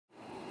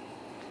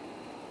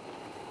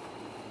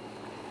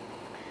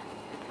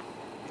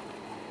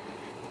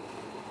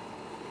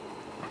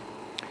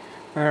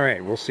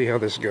Alright, we'll see how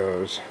this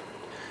goes.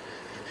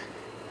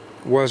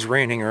 It was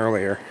raining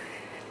earlier.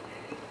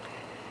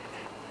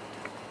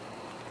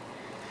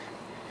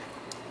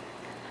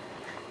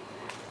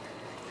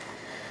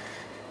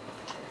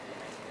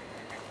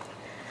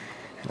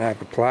 And I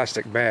have a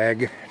plastic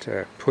bag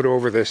to put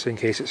over this in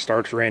case it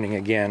starts raining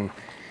again,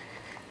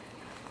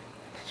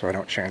 so I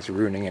don't chance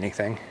ruining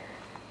anything.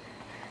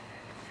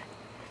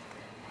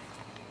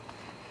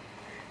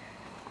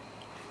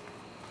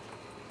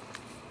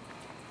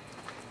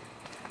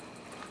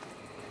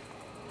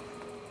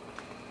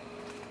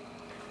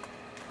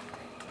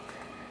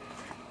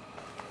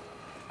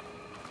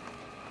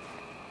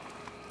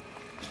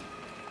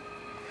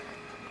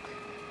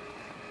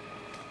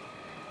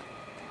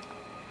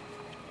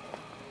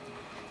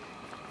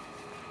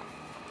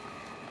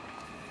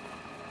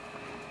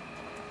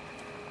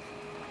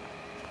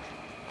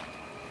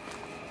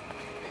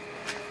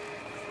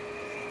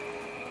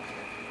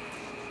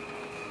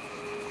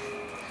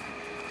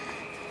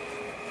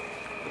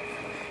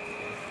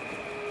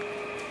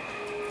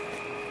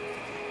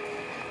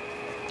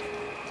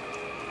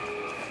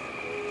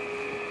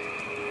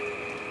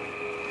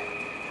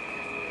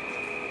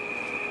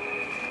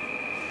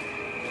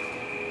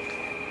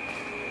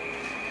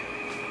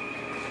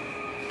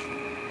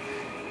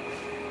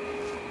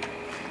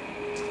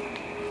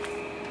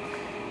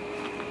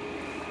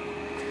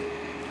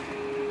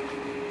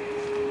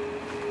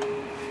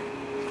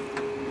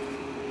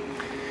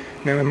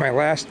 Now, in my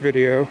last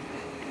video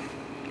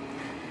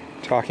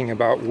talking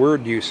about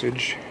word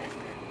usage,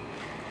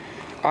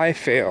 I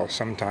fail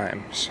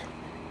sometimes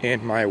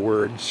in my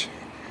words.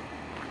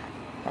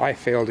 I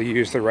fail to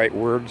use the right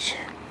words,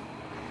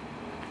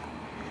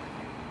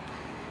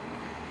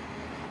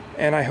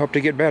 and I hope to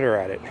get better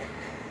at it.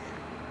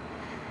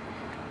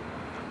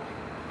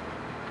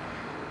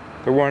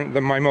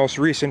 My most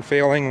recent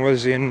failing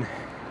was in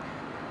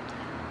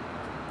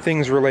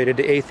things related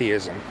to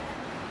atheism.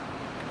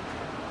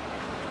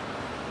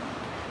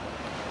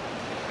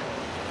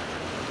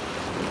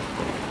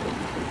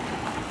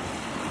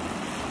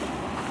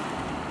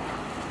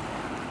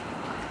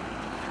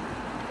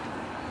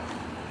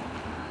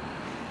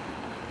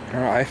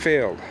 I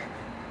failed.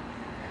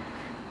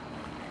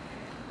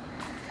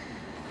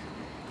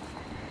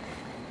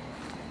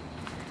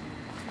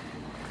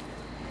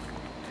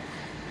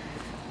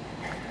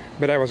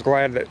 But I was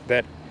glad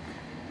that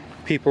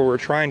people were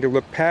trying to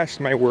look past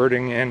my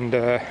wording and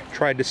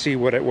tried to see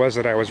what it was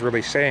that I was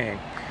really saying.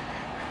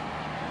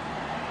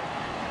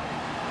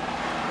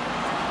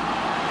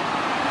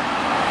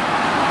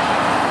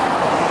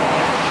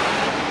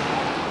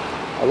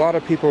 A lot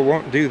of people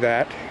won't do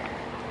that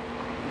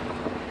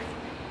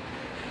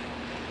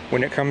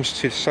when it comes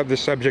to the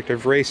subject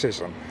of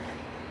racism.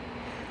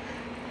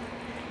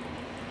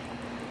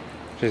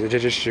 They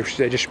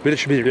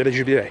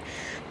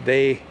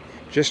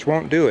just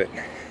won't do it.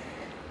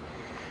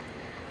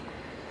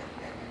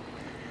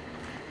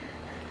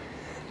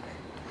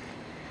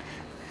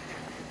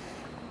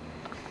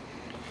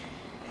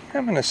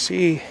 I'm gonna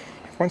see,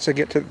 once I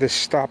get to this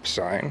stop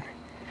sign,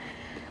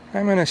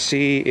 I'm gonna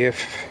see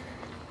if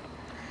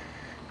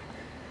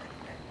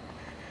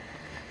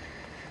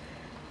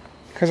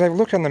because I've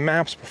looked on the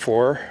maps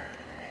before,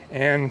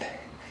 and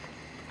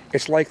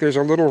it's like there's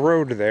a little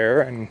road there,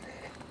 and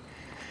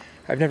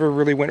I've never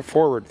really went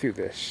forward through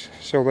this.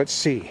 So let's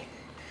see.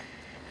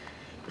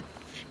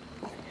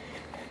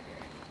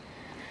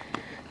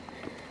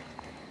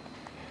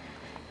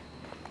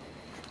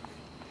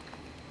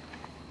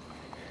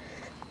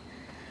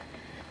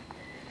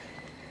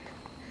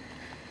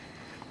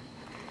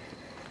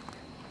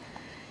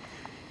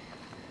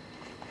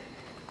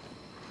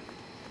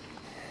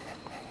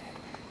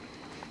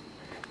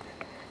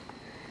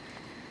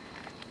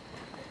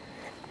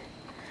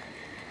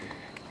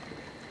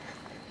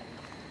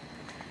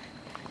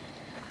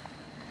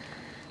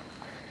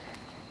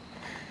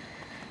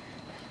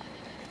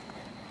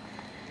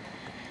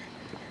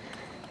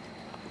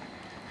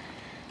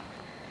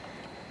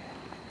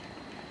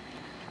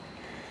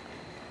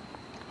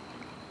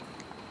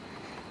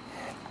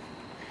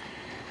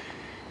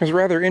 It was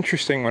rather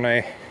interesting when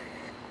I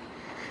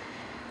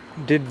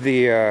did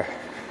the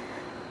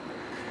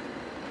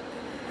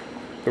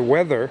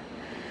weather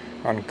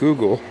on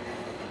Google.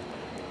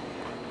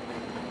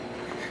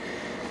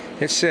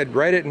 It said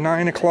right at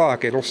 9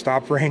 o'clock it'll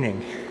stop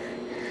raining.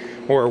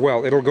 Or,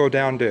 well, it'll go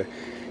down to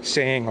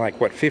saying like,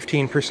 what,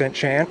 15%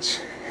 chance?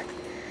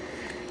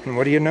 And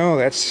what do you know,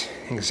 that's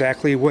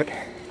exactly what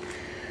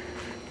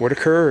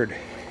occurred.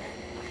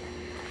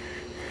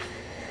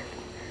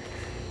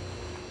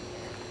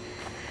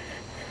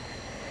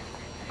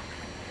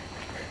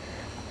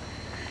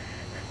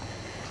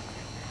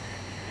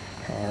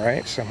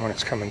 Alright, someone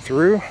is coming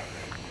through.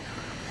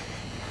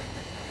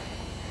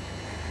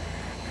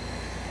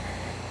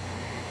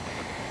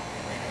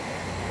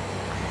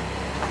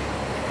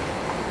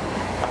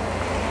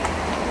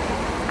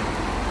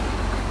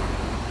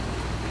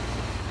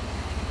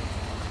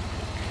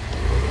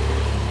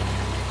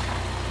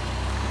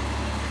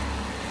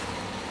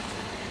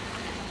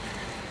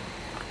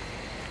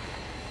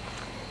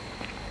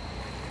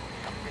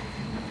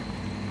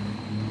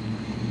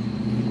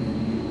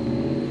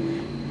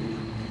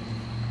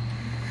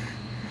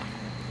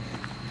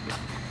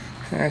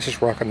 Let's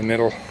just walk in the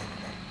middle.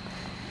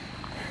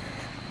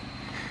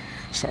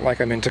 It's not like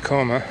I'm in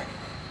Tacoma.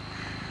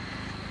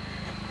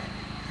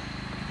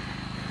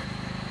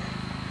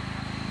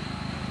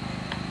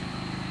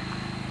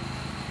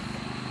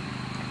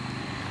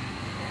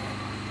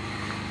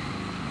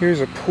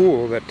 Here's a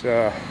pool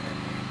that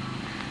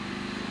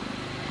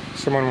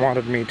someone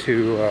wanted me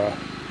to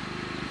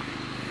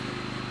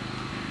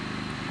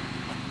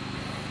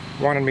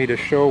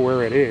show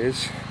where it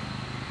is.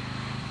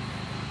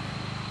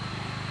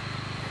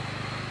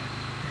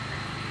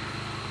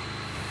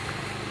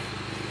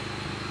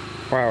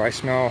 Wow, I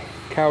smell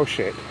cow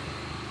shit.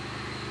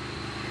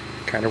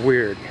 Kind of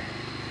weird.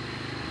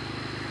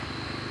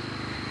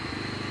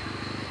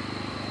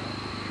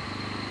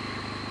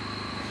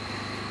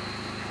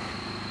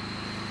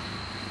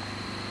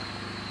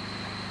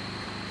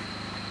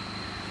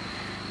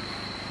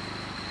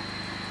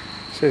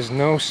 It says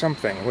no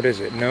something. What is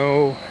it?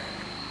 No.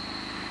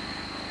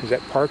 Is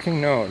that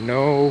parking? No.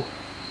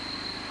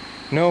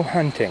 No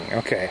hunting.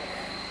 Okay.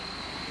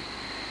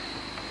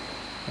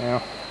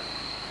 Well,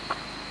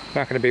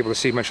 not going to be able to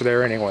see much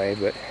there anyway,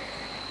 but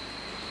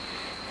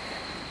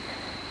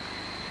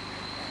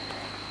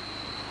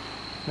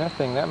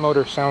nothing. That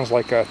motor sounds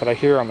like that I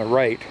hear on the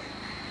right,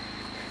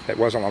 that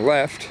was on the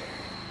left,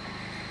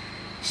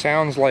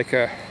 sounds like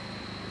a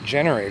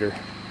generator.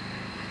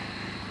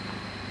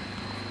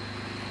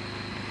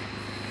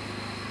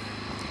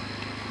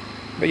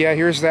 But yeah,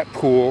 here's that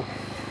pool.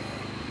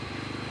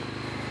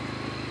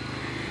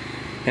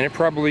 And it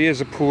probably is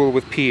a pool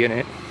with pee in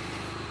it.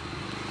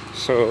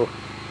 So,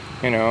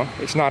 you know,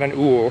 it's not an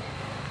ool.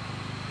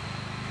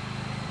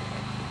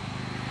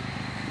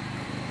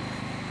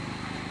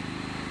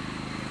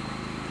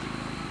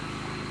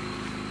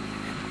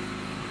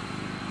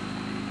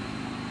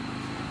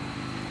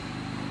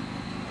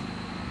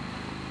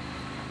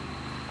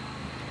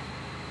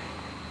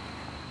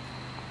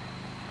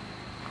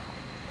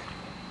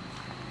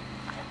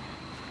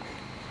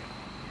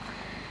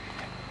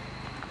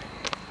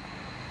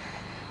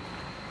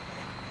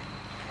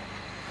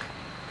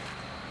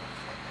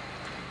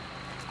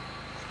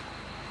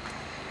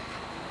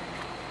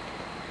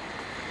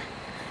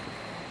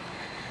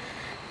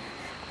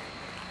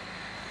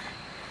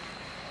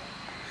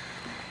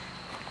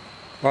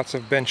 Lots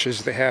of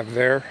benches they have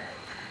there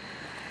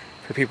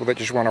for people that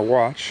just want to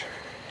watch.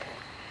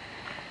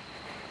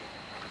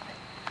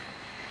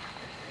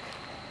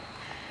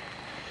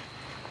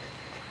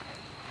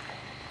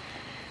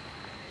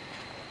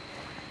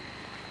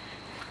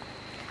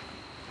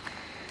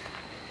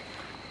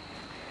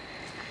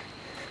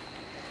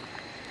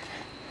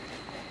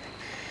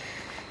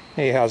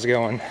 Hey, how's it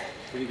going?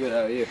 Pretty good,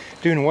 how are you?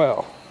 Doing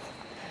well.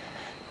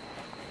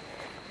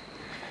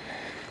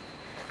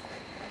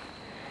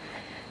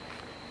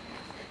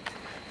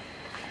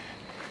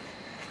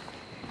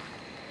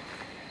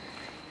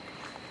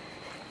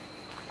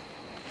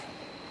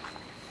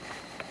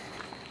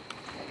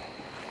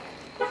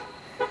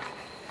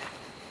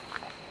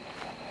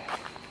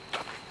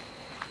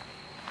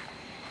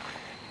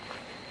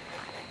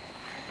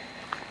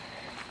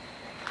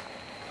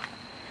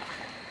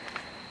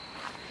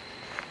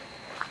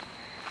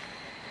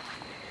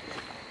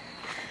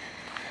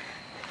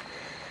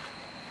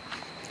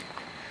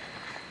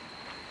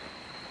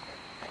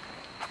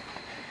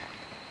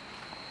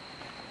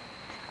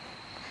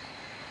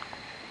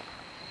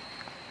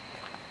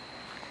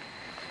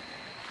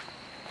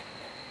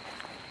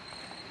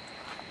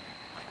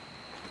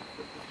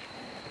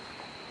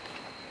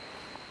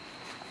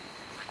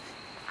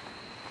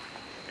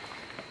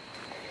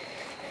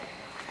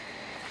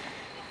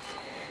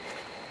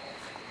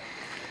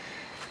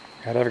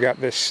 And I've got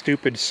this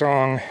stupid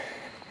song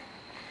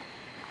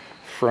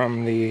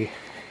from the,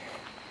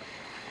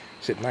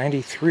 is it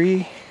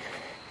 93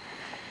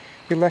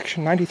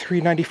 election?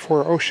 93,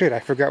 94, oh shit, I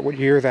forgot what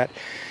year that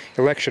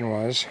election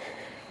was,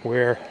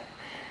 where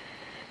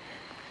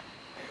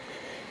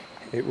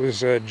it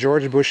was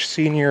George Bush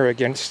Sr.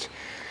 against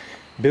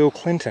Bill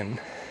Clinton.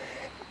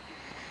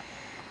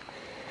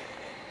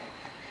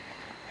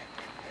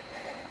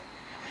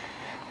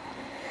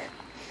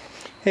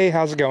 Hey,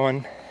 how's it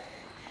going?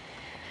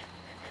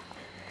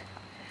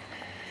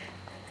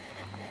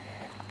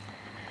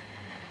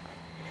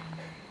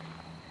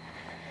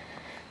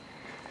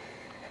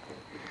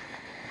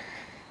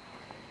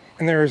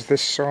 And there was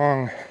this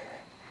song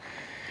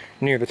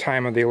near the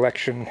time of the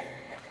election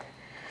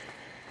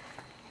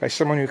by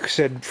someone who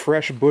said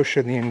Fresh Bush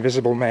and the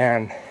Invisible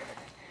Man,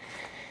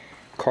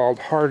 called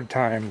Hard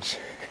Times,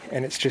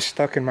 and it's just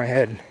stuck in my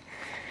head.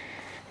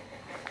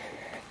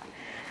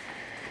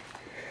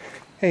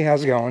 Hey,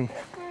 how's it going?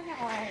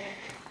 How are you?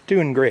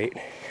 Doing great.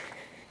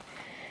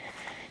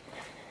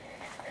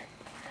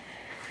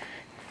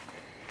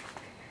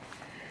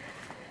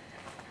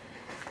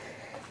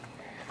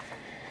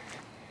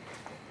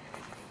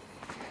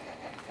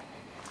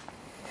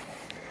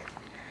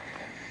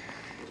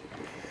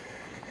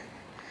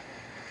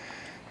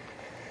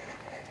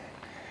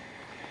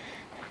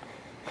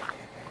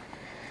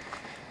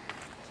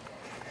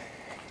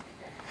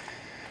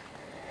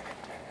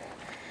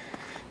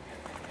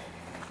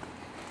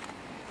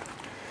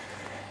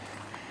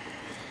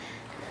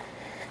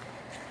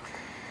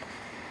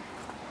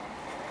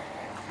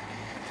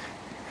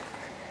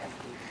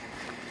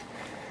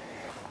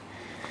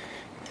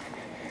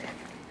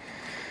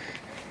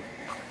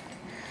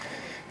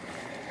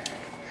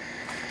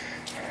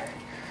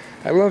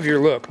 I love your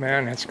look,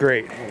 man. That's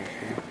great.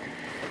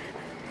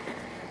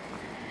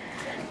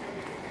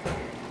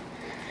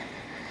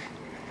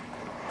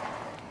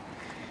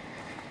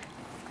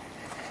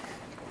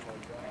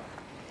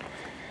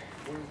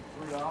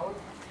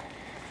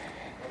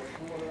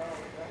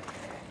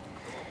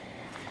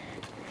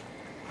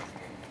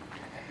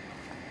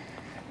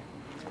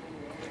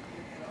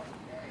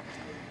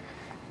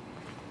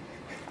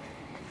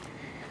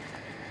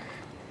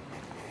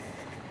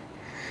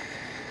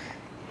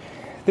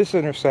 This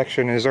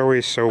intersection is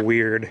always so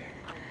weird.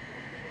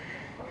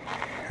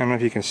 I don't know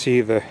if you can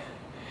see the...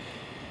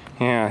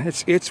 Yeah,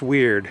 it's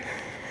weird.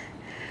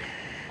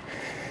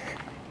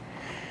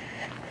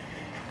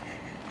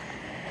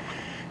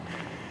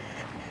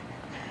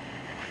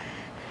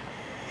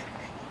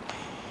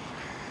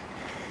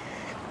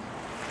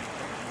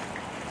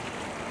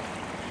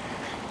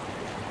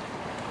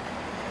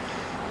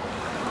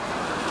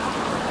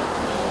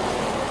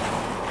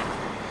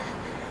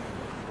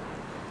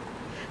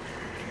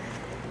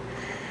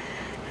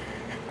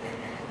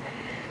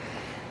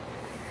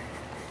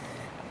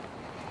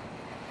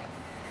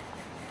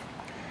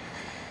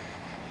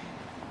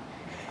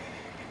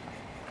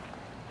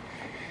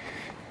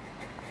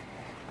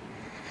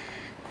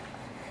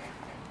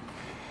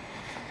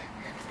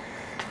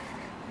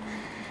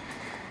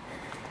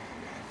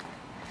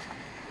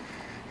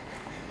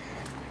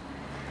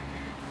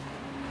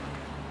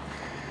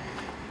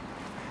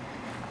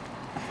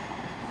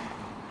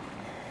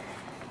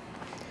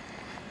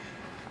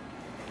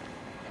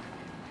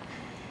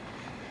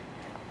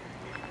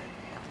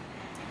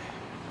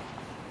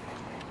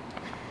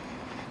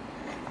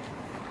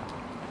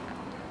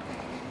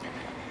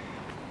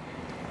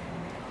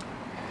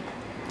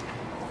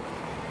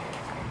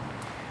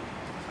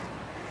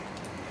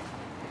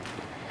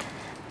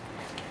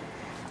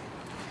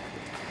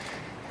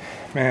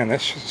 Man,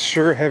 this is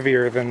sure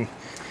heavier than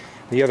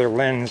the other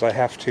lens. I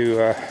have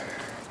to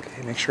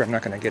okay, make sure I'm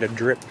not going to get a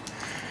drip.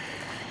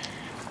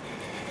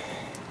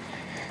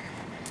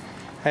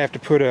 I have to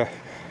put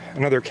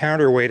another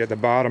counterweight at the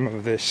bottom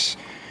of this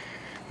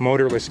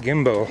motorless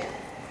gimbal.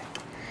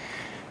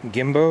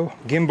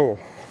 Gimbal.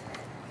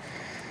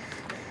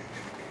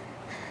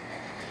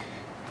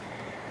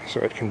 So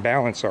it can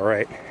balance all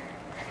right.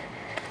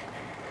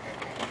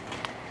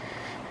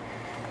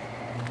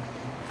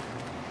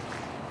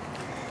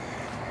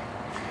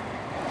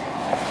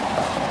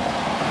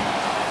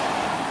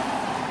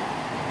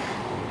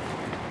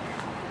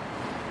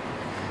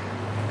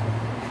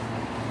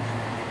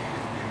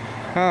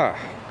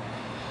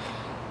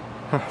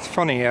 It's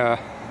funny,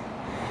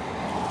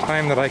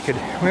 time that I could,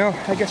 well,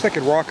 I guess I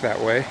could walk that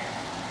way.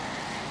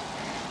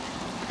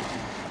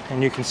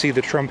 And you can see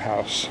the Trump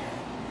House.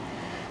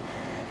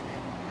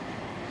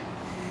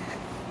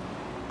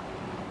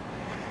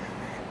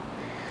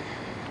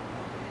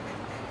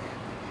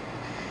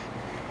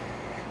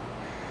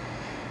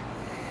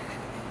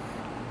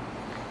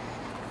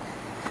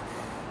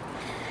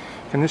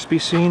 Can this be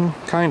seen?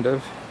 Kind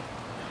of.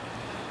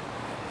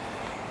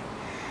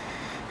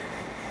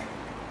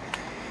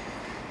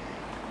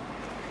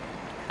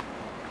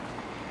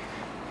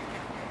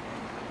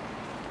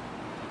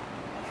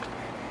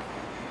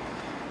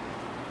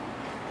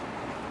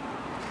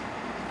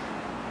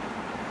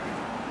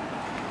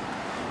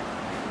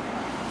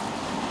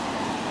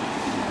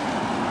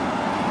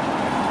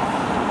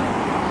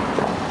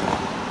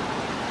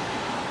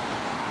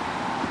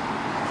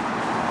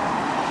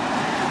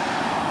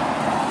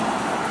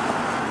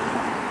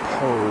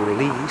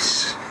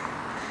 Police.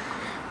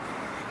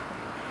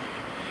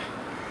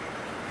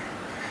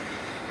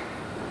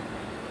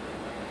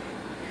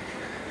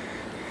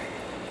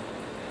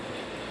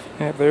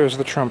 Yep, there's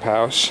the Trump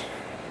House.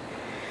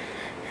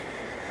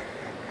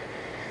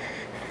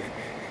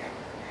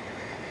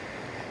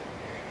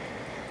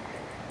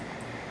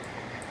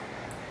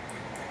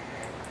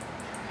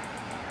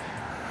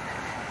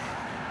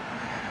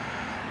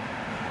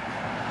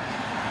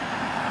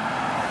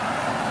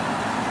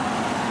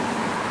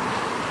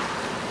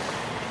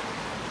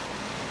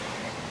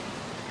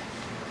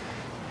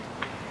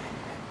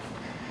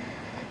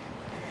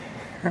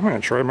 I'm going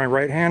to try my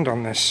right hand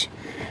on this.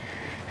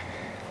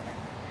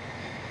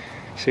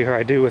 See how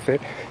I do with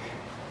it.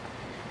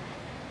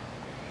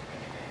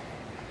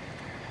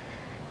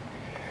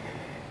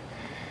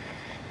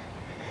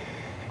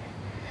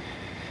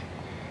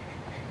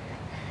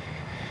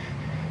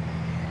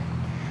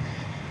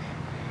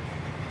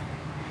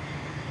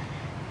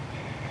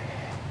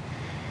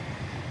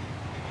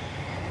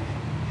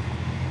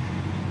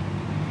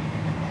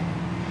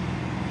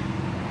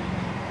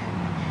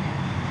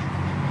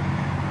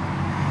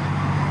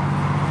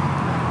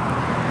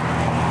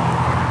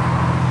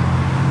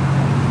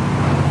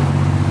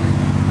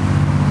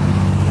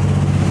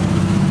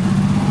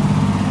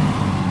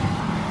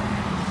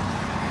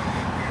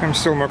 I'm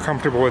still more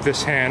comfortable with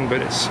this hand,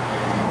 but it's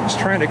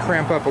trying to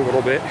cramp up a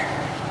little bit.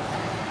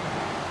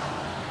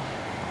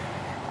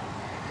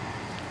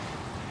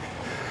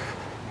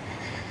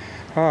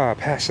 Ah,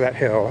 past that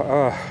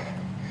hill.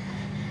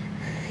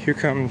 Here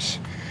comes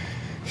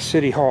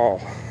City Hall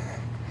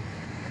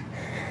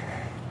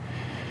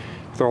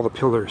with all the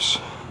pillars.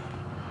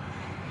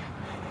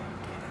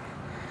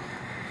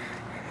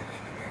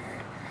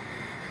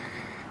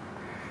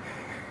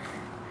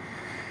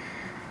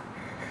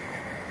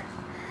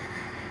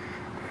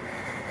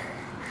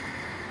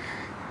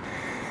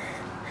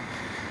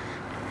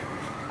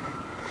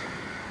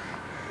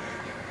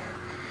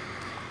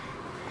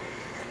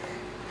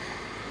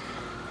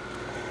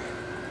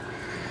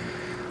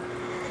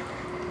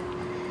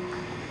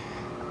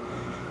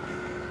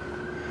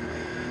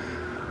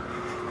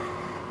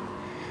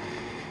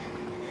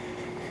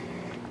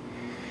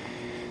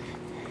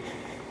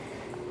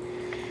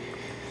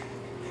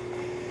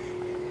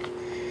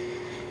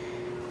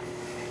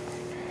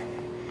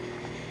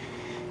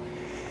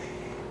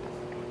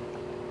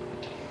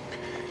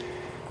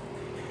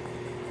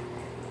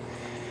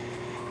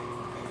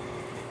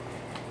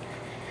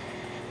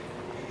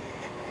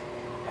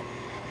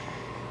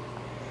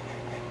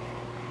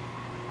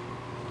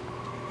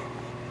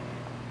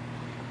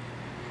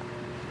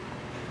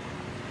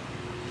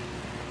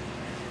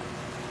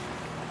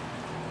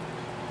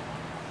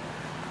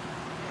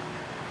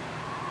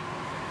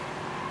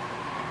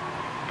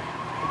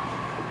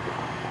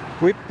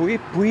 Whip, whip,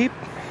 whip.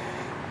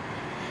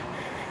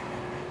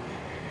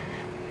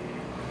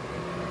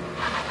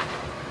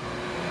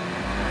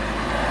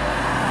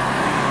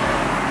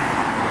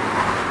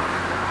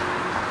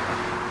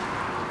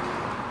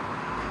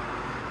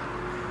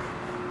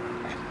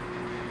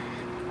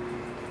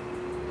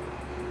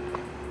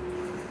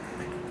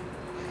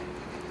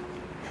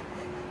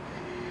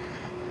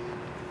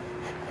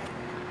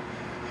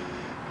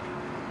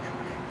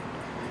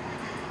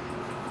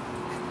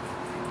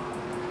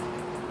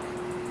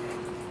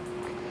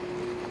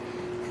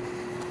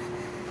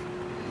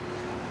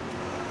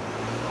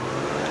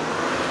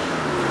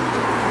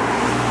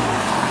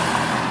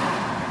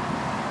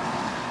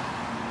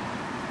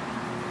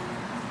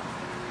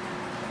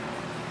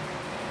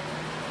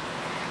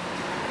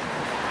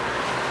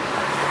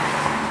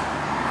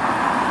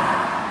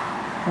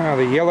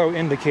 The yellow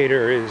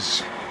indicator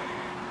is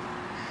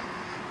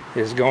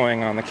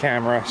going on the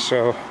camera,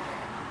 so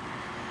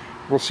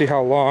we'll see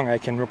how long I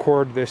can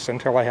record this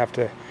until I have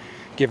to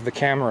give the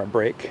camera a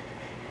break.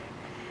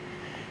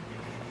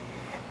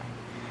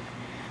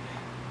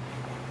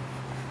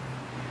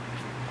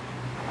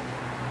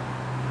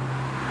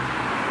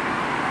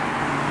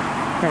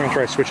 I'm gonna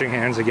try switching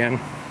hands again.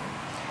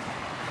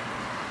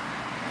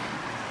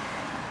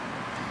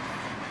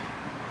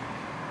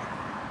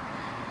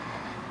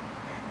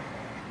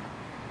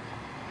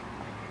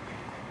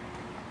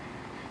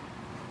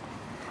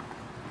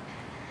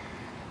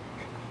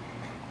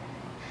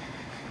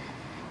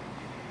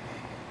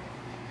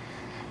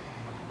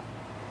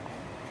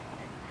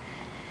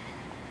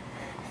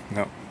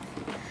 No.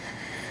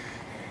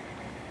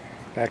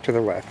 Back to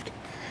the left.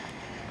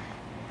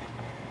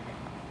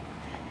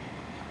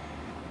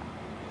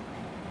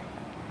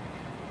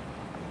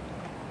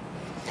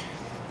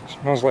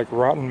 Smells like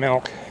rotten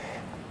milk.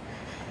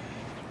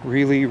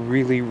 Really,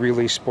 really,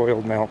 really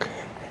spoiled milk.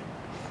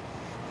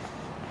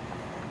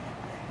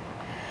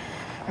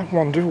 I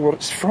wonder what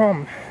it's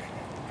from.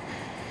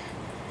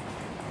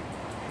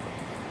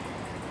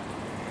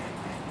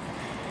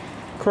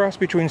 Cross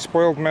between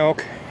spoiled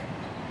milk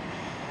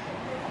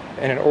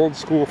and an old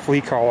school flea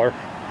collar.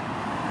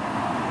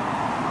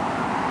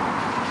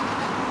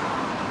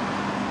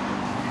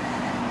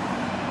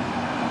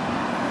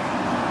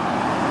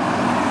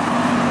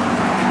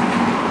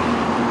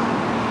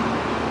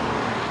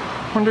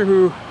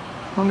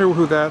 Wonder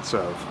who that's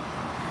of.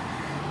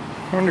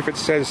 Wonder if it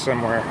says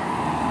somewhere.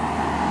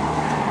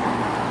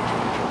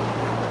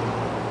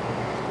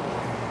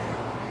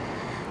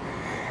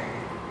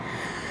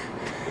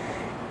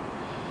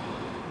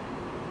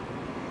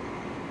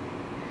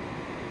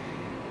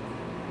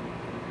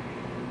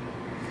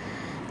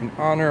 In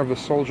honor of the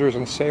soldiers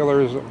and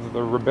sailors of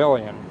the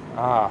rebellion.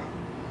 Ah.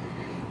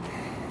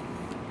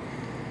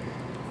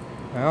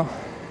 Well.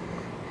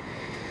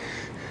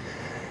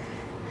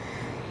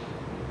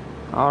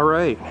 All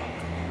right.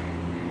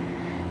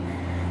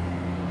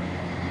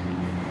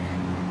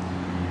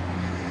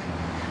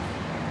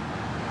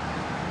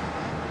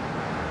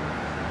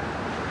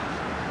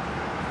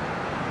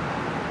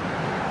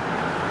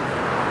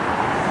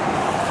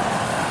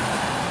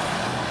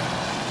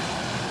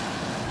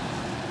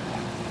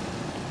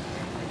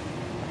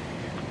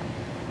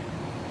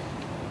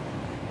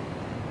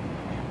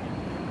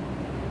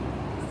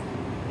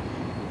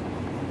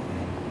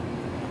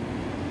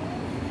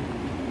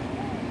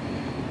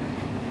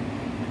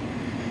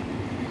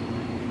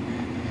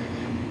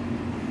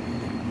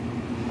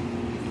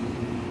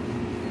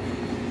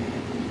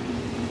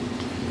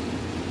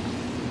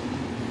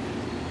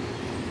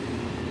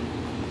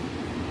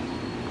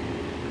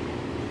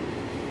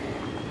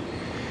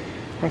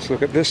 Let's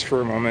look at this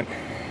for a moment.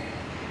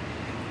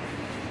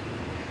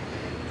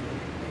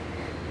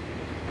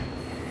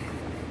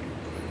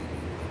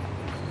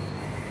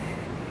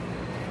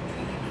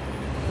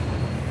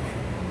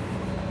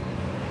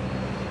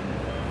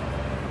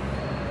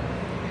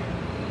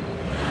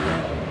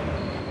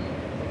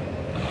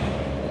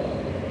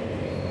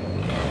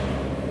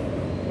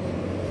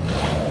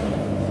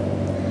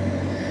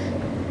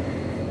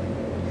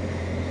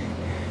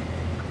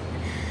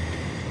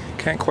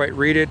 Can't quite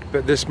read it,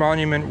 but this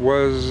monument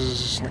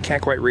was, I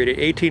can't quite read it,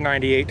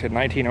 1898 to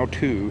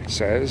 1902, it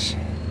says.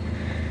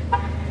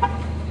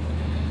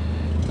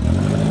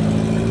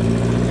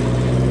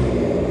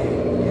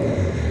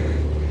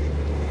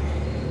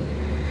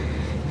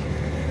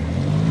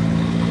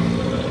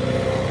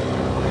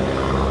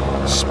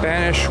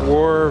 Spanish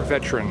War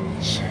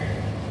veterans.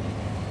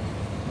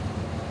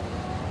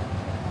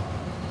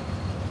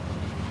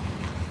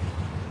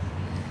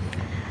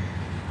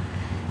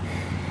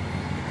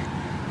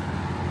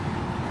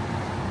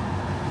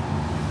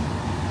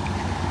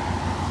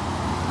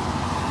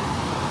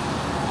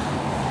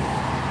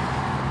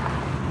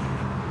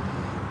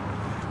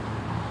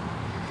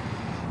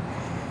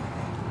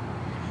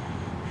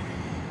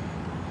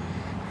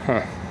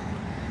 Huh.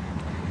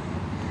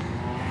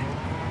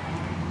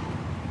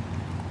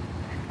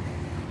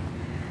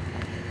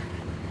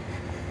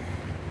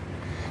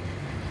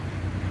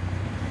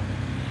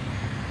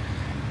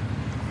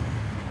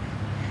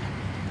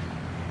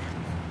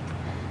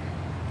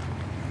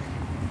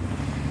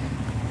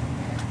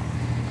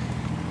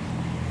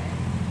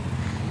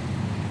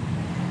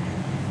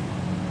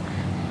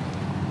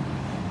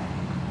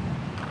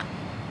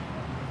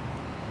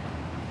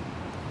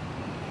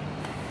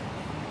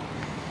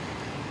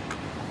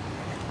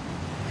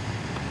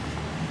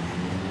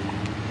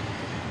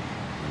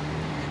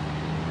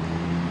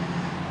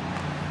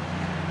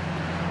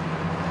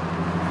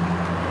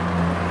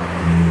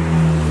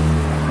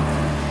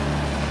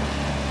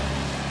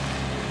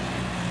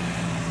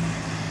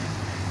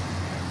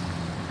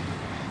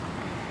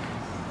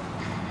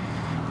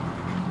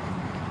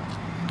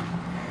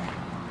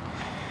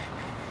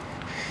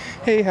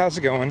 Hey, how's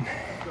it going?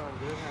 It's going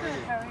good.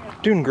 How are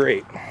you? Doing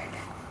great.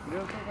 You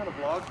doing some kind of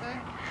vlog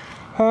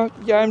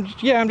thing?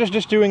 Yeah, I'm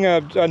just doing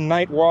a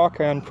night walk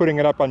and putting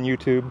it up on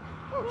YouTube.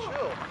 Oh,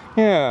 chill.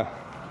 Yeah.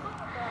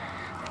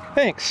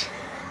 Thanks.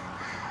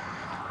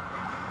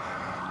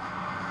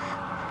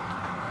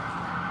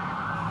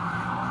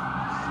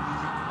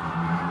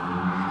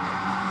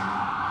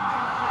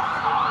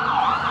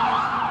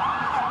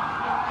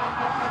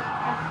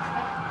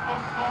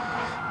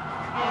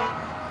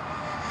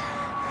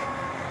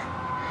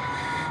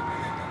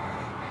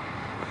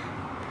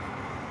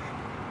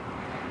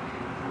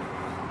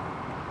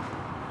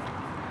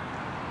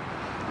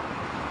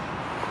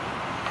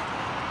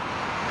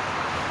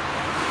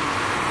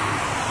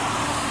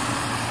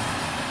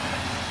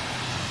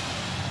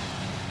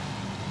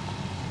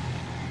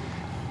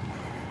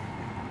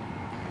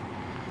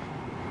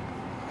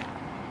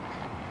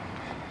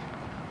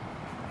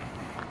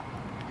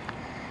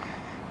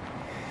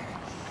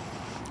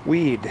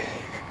 Weed.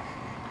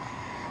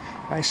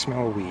 I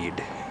smell weed.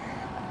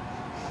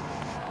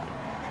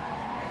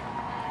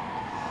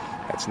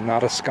 That's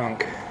not a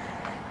skunk.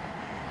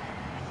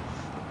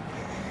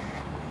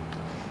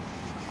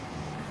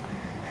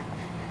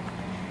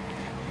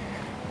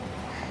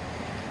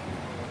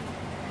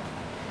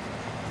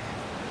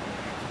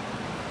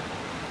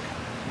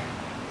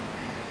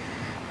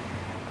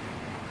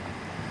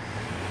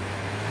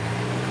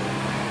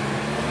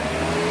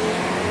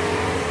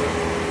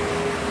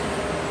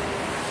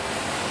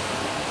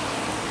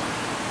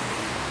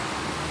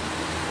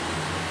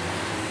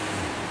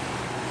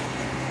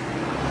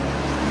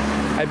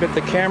 I bet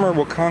the camera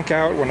will conk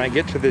out when I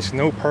get to this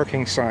no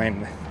parking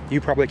sign. You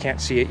probably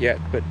can't see it yet,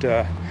 but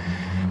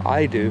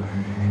I do.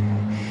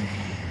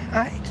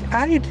 I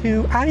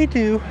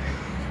do.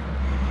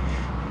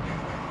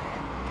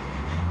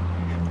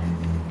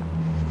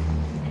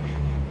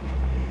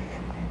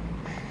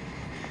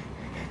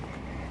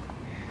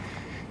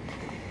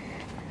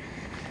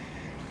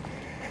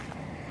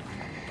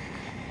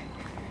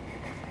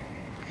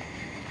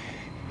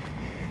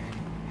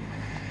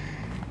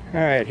 All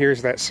right,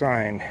 here's that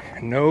sign.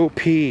 No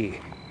pee.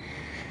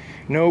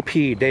 No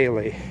pee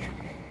daily.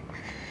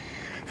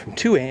 From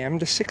 2 a.m.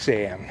 to 6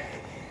 a.m.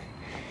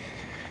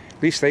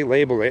 At least they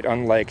label it,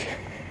 unlike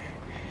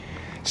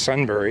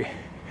Sunbury.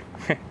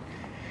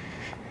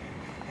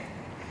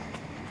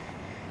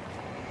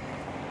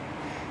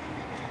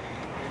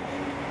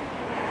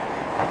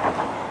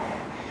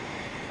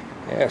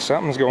 Yeah,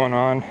 something's going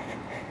on.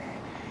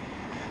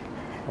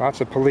 Lots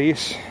of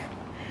police.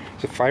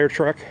 It's a fire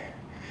truck.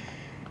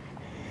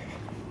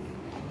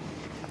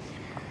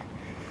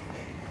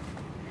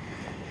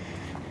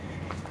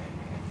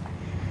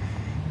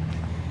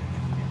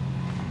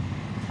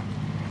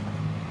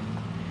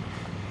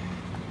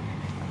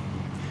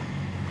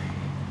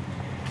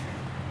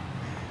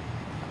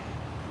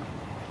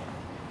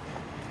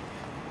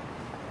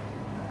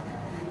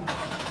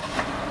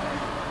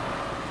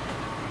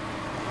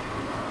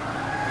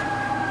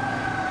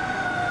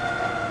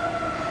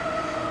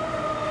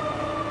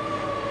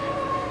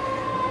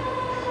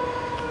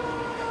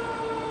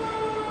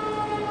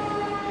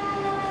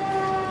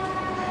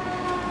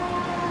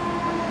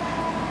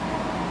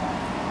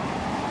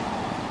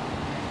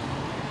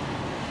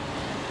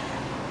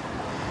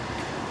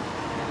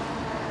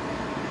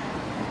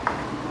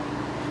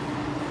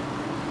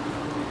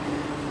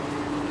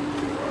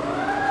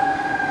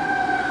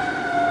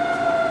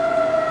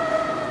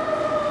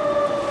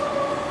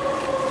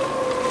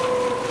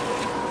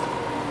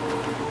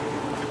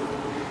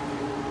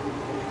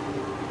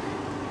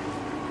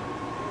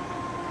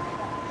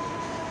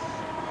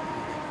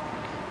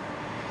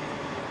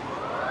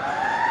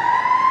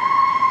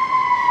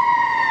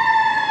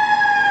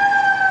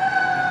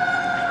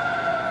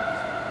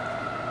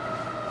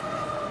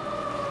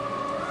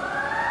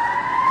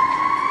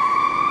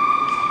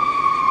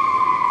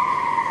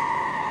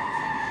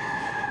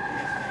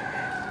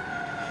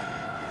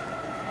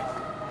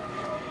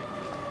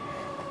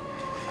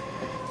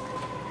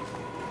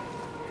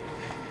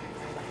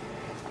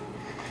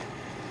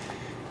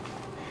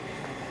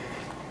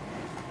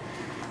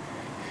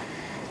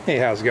 Hey,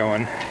 how's it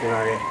going? Good,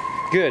 are you?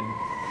 Good.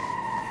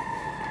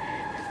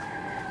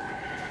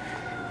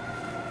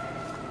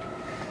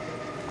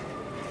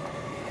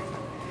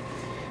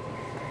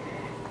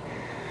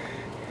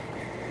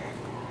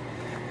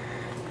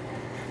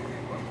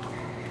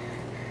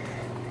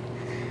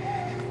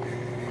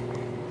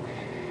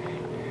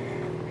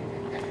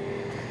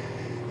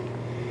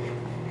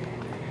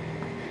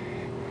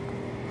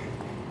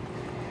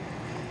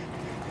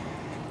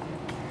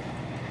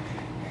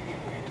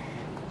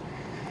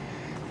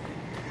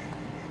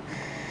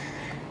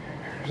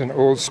 There's an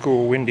old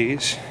school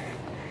Wendy's.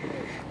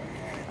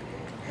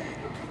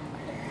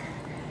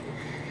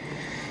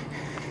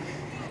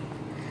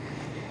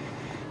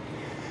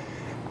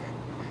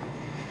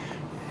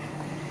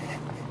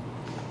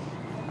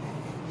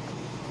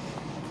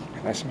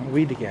 I smell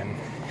weed again.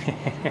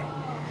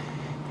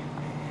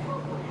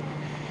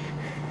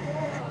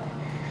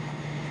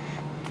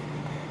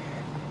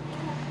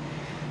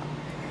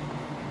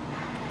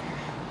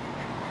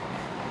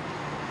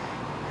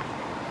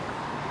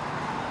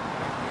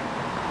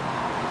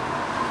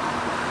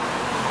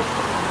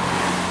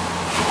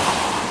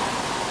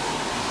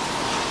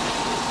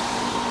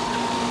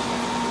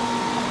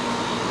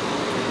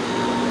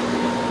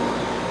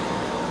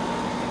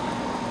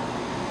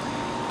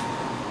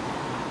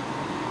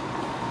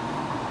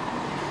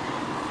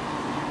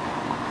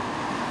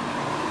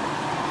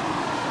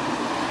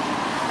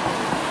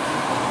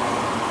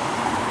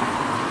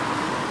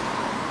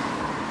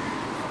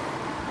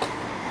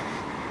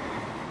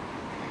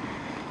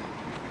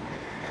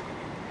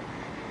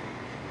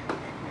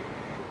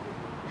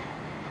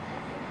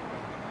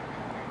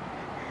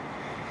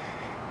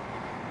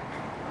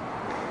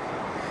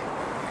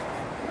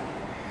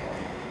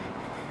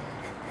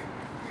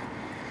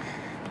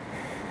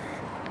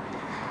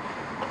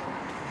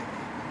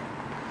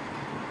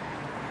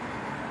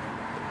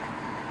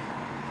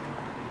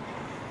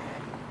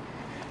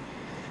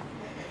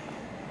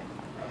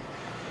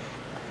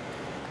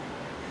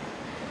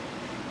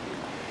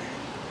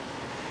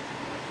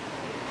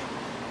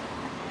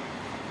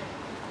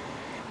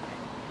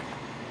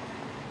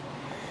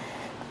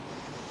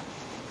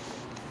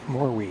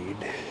 More weed.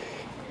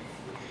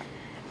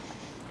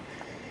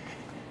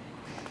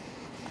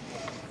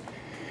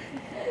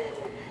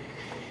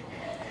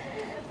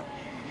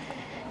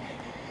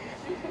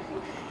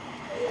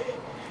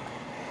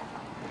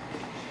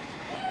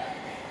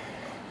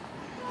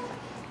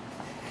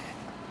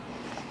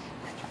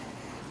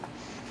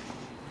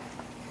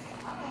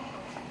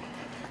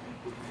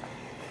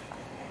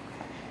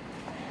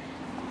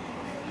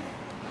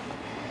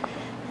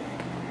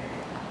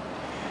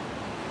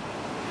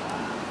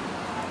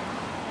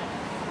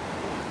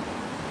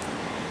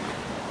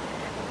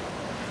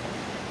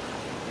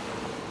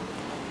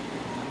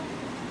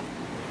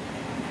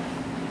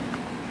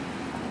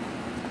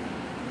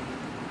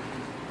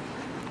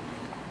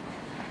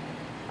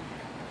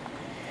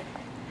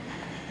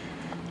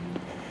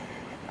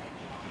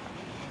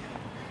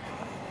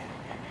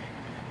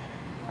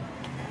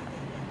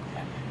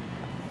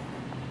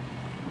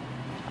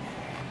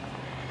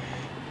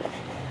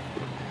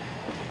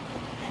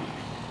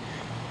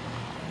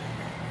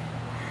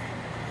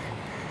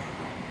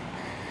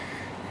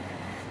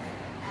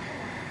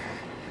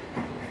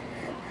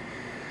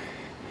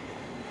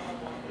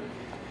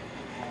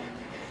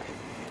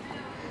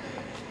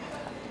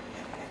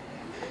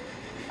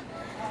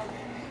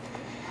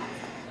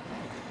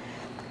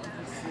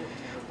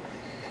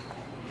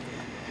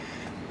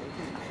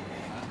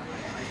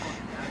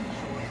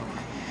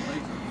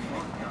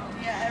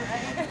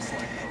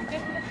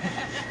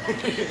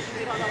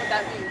 We don't know what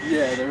that means.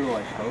 Yeah, they're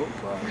like, hope,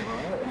 but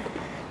what?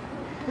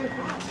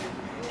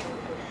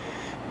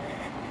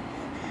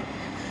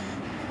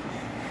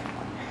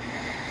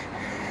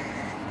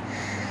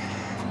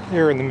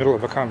 You're in the middle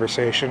of a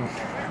conversation.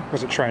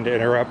 Wasn't trying to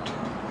interrupt.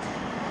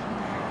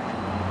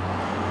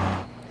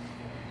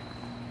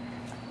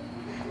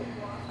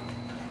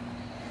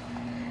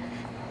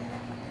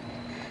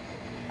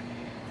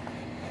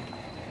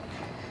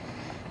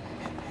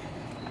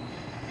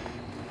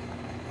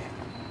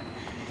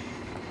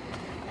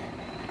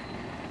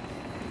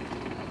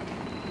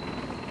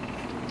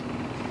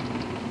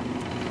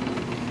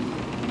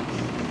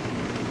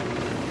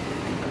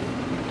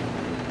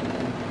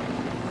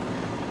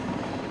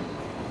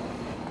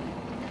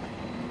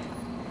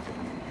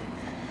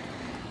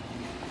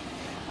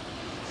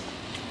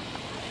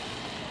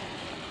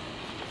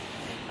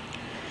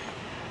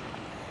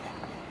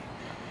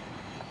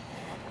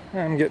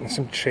 I'm getting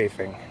some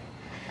chafing.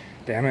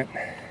 Damn it.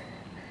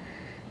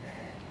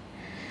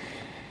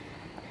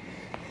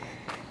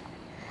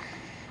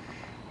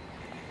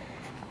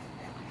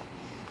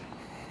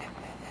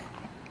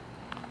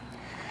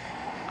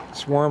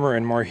 It's warmer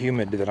and more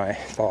humid than I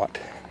thought.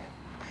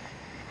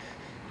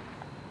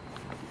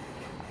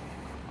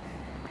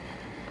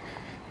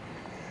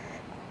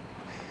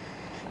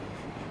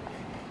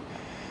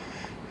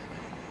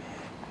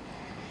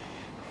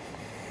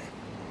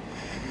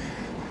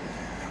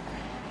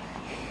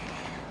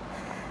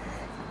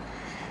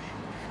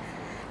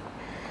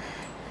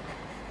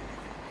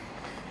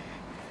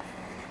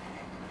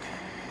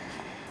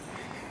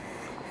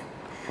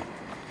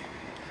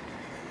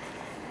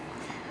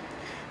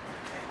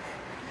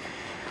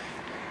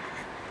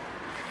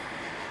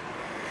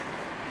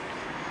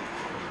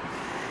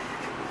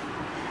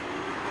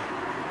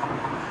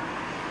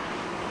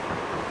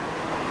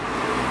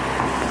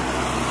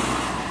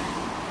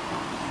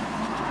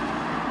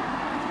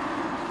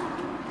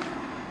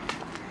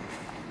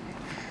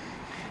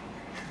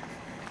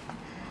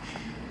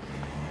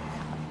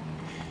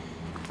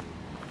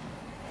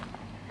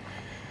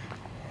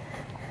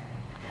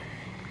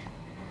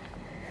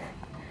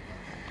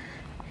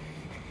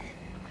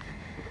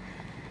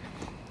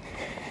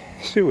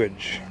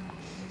 Sewage.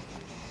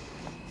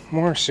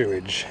 More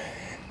sewage.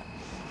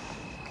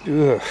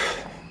 Ugh.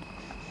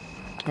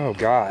 Oh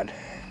God.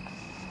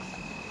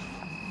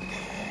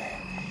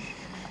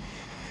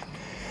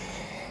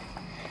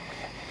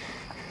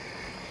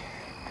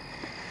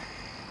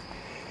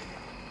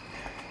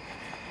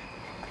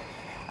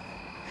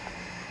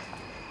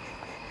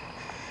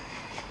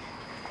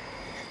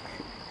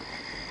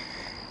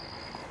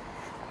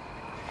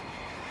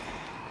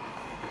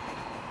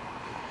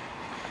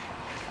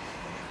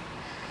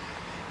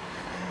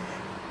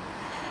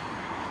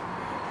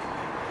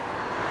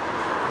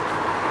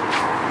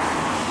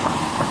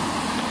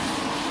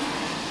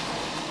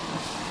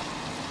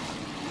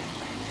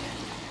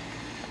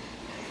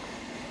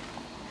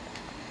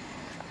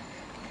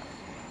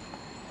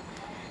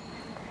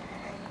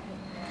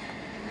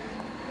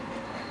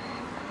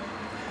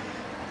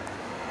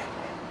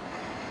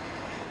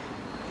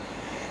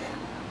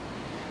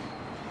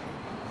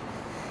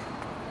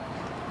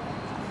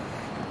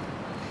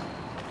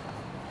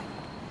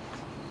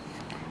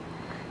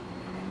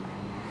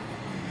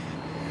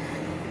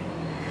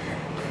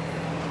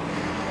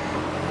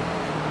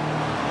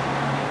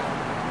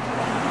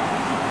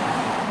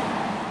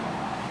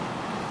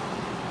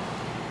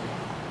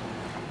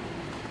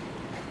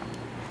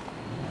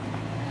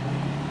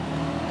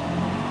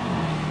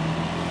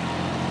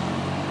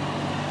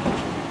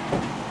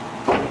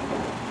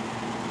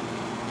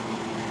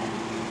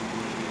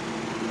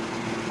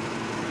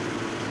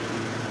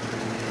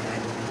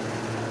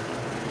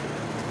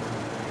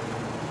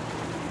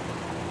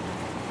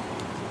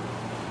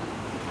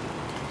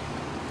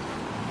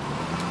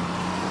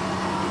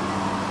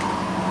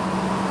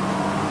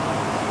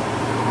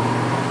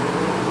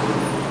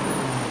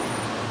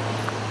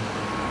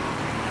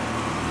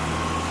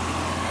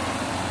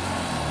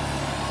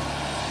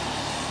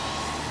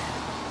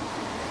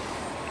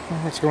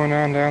 What's going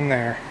on down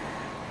there?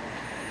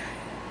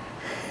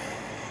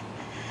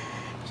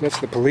 So that's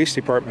the police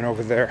department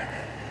over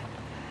there.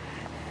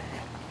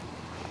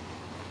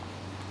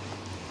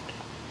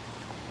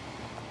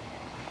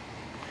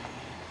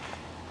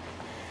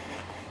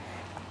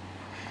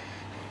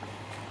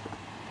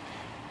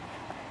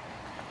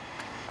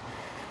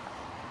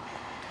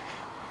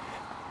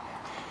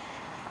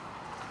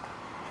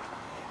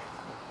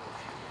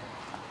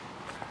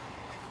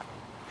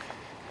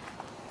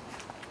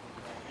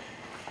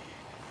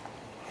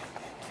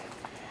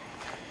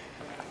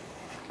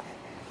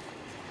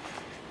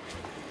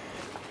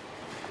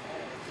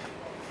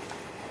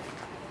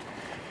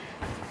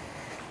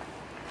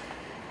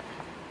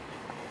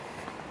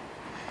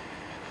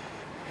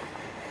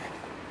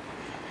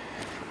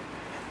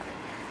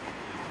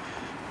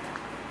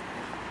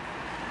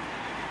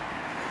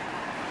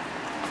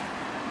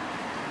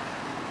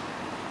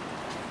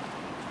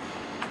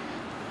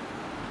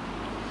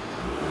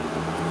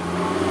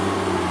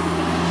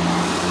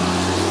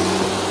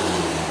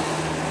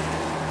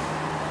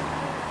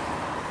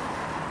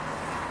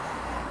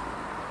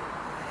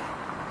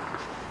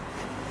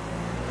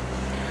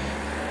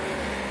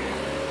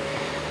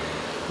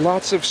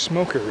 Lots of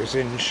smokers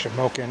in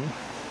Shamokin.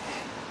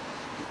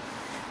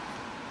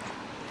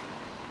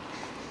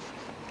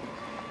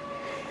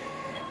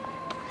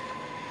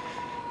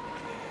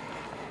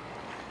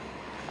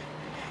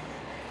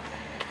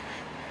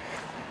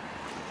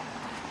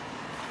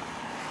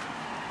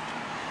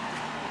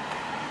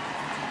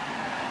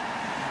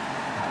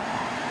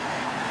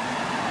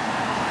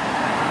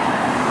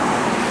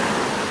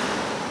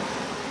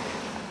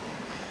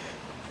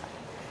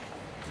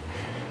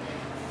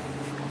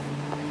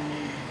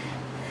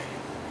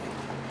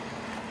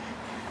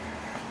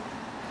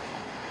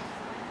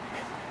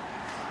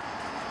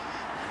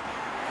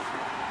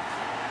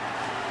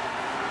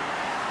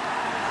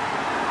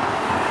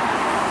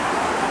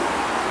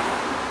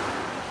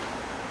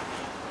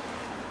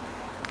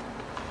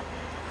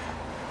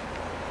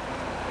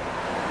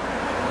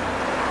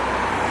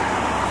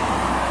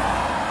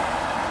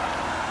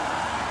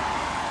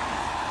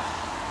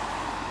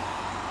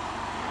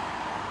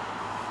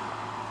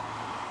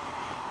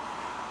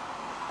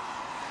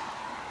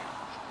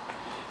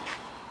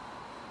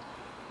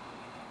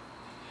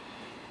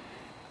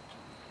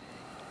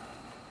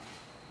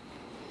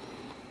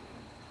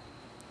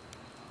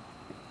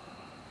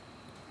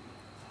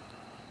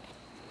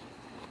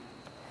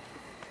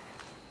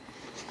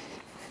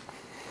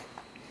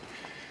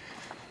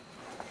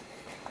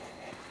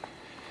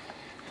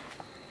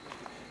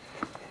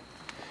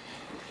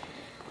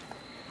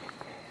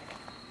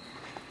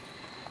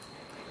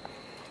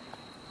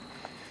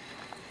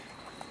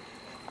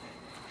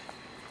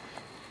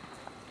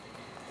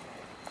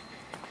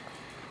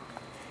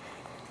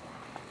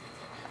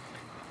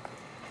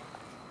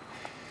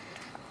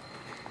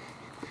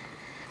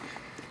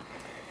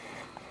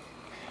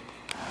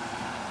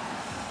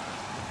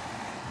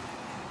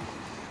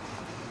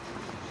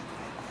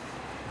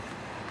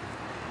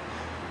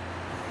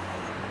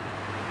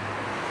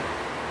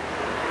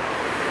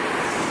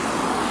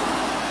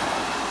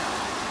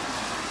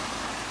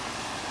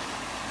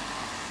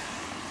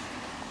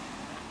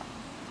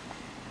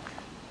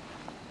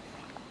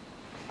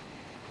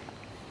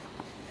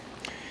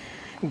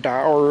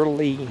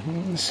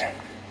 Darlene's.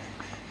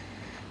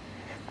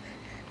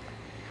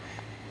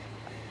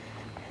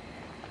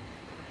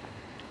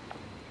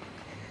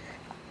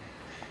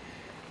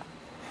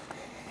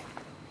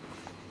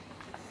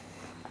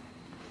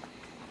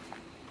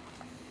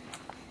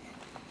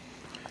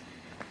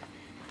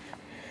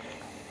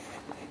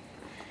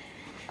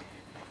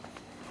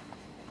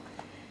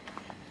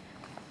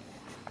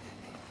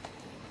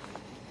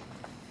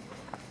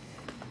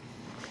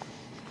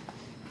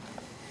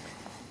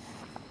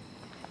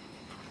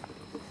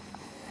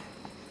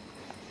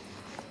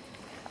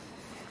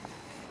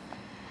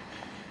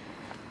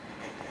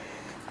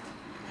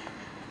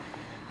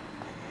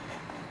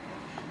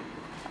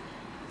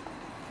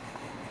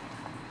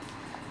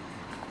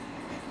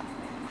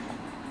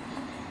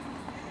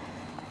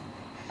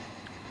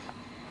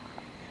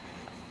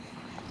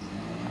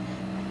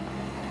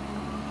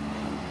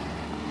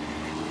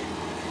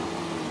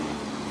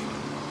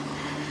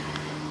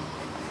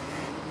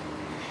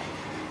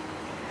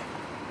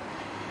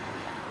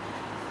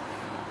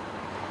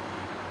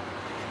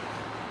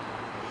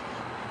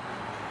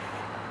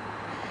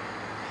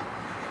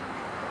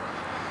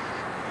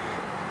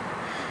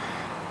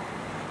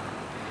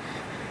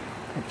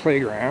 A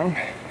playground.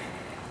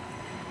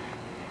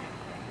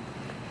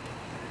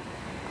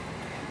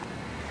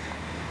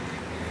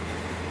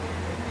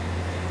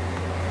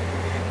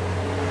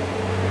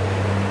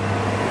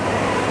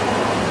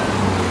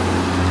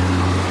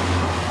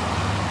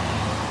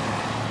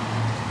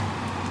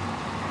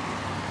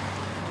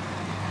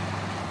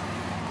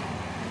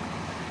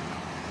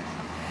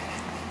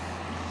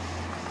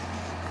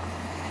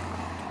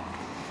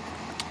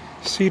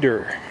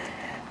 Cedar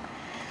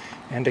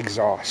and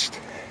exhaust.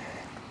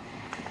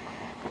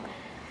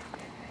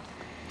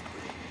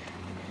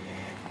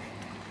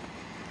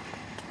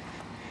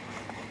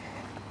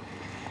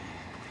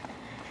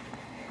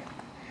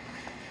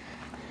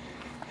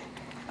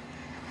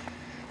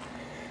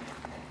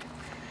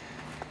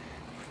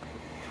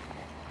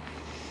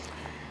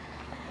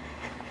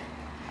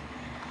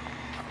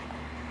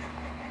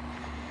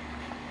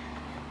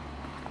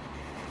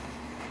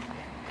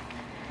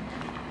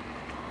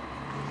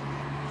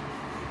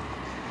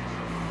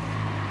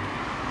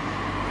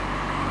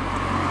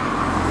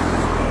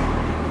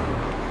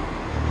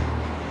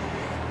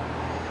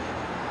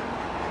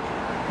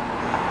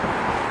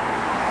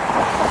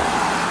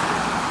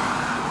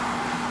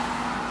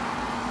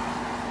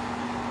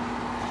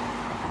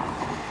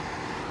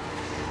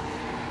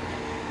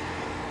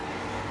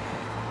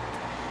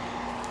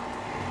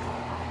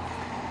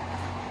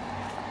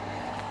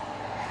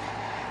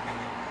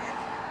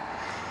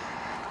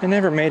 I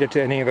never made it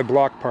to any of the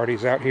block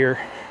parties out here.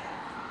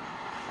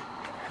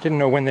 I didn't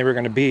know when they were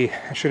going to be.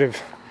 I should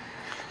have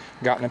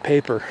gotten a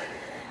paper.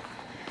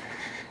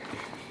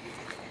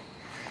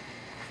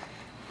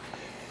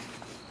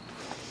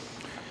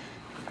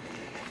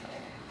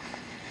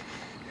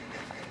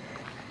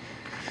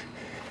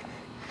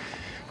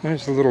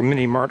 There's a little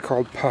mini mart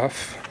called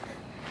Puff.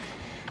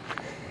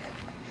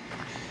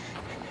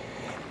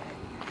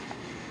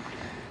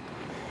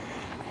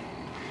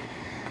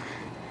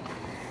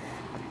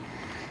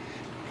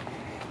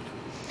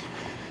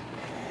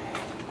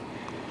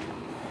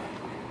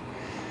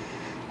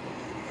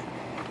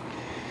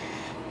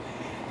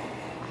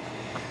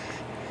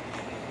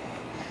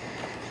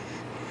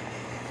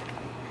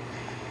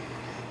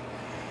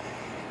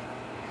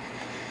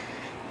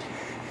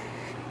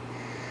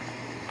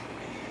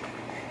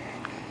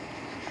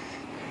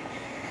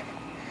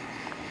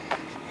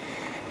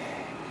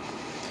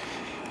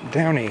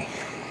 Downy.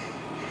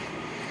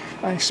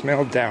 I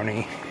smell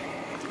Downy.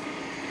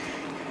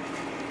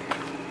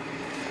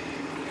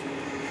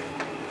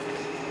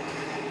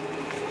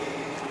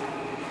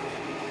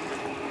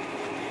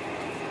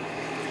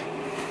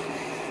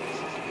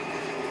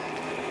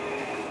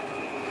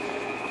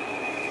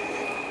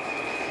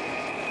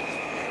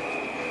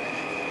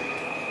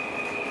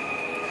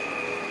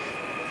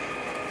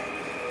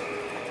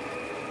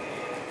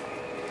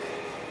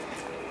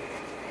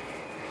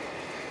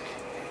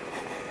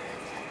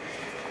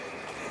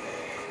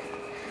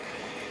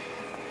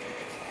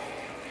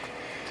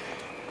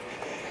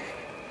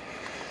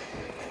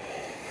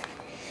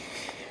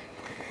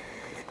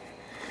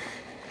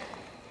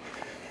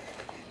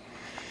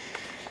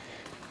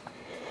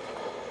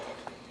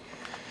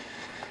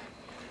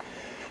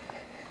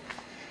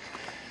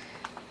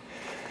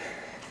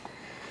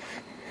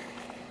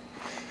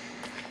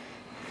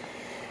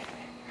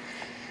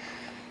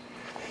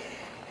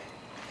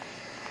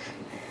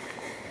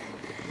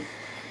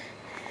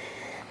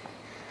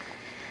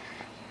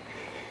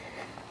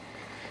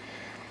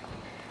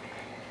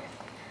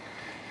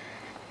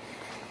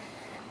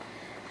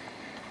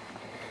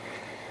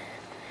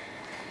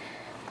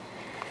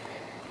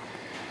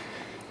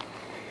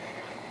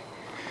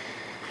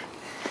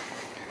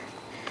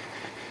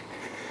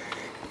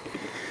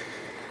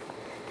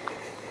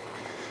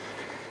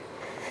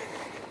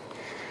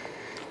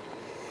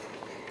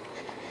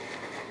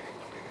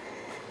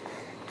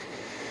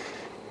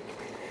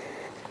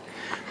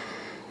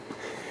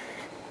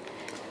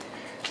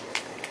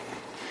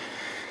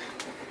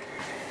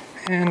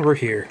 And we're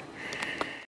here.